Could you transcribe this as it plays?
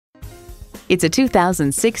It's a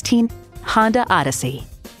 2016 Honda Odyssey.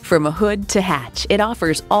 From a hood to hatch, it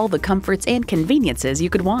offers all the comforts and conveniences you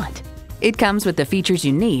could want. It comes with the features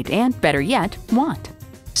you need and, better yet, want.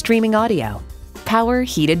 Streaming audio, power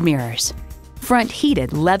heated mirrors, front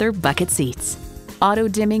heated leather bucket seats,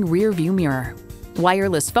 auto-dimming rear view mirror,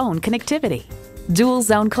 wireless phone connectivity, dual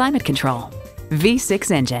zone climate control,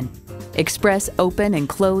 V6 engine, express open and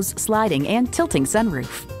close sliding and tilting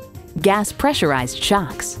sunroof, gas pressurized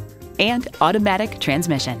shocks, and automatic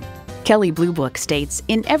transmission. Kelley Blue Book states,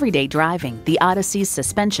 in everyday driving, the Odyssey's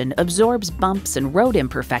suspension absorbs bumps and road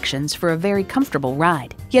imperfections for a very comfortable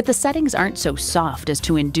ride. Yet the settings aren't so soft as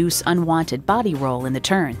to induce unwanted body roll in the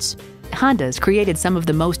turns. Honda's created some of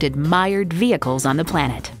the most admired vehicles on the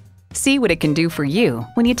planet. See what it can do for you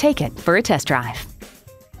when you take it for a test drive.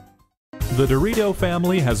 The Dirito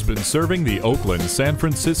family has been serving the Oakland, San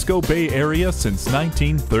Francisco Bay Area since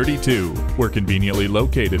 1932. We're conveniently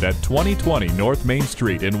located at 2020 North Main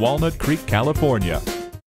Street in Walnut Creek, California.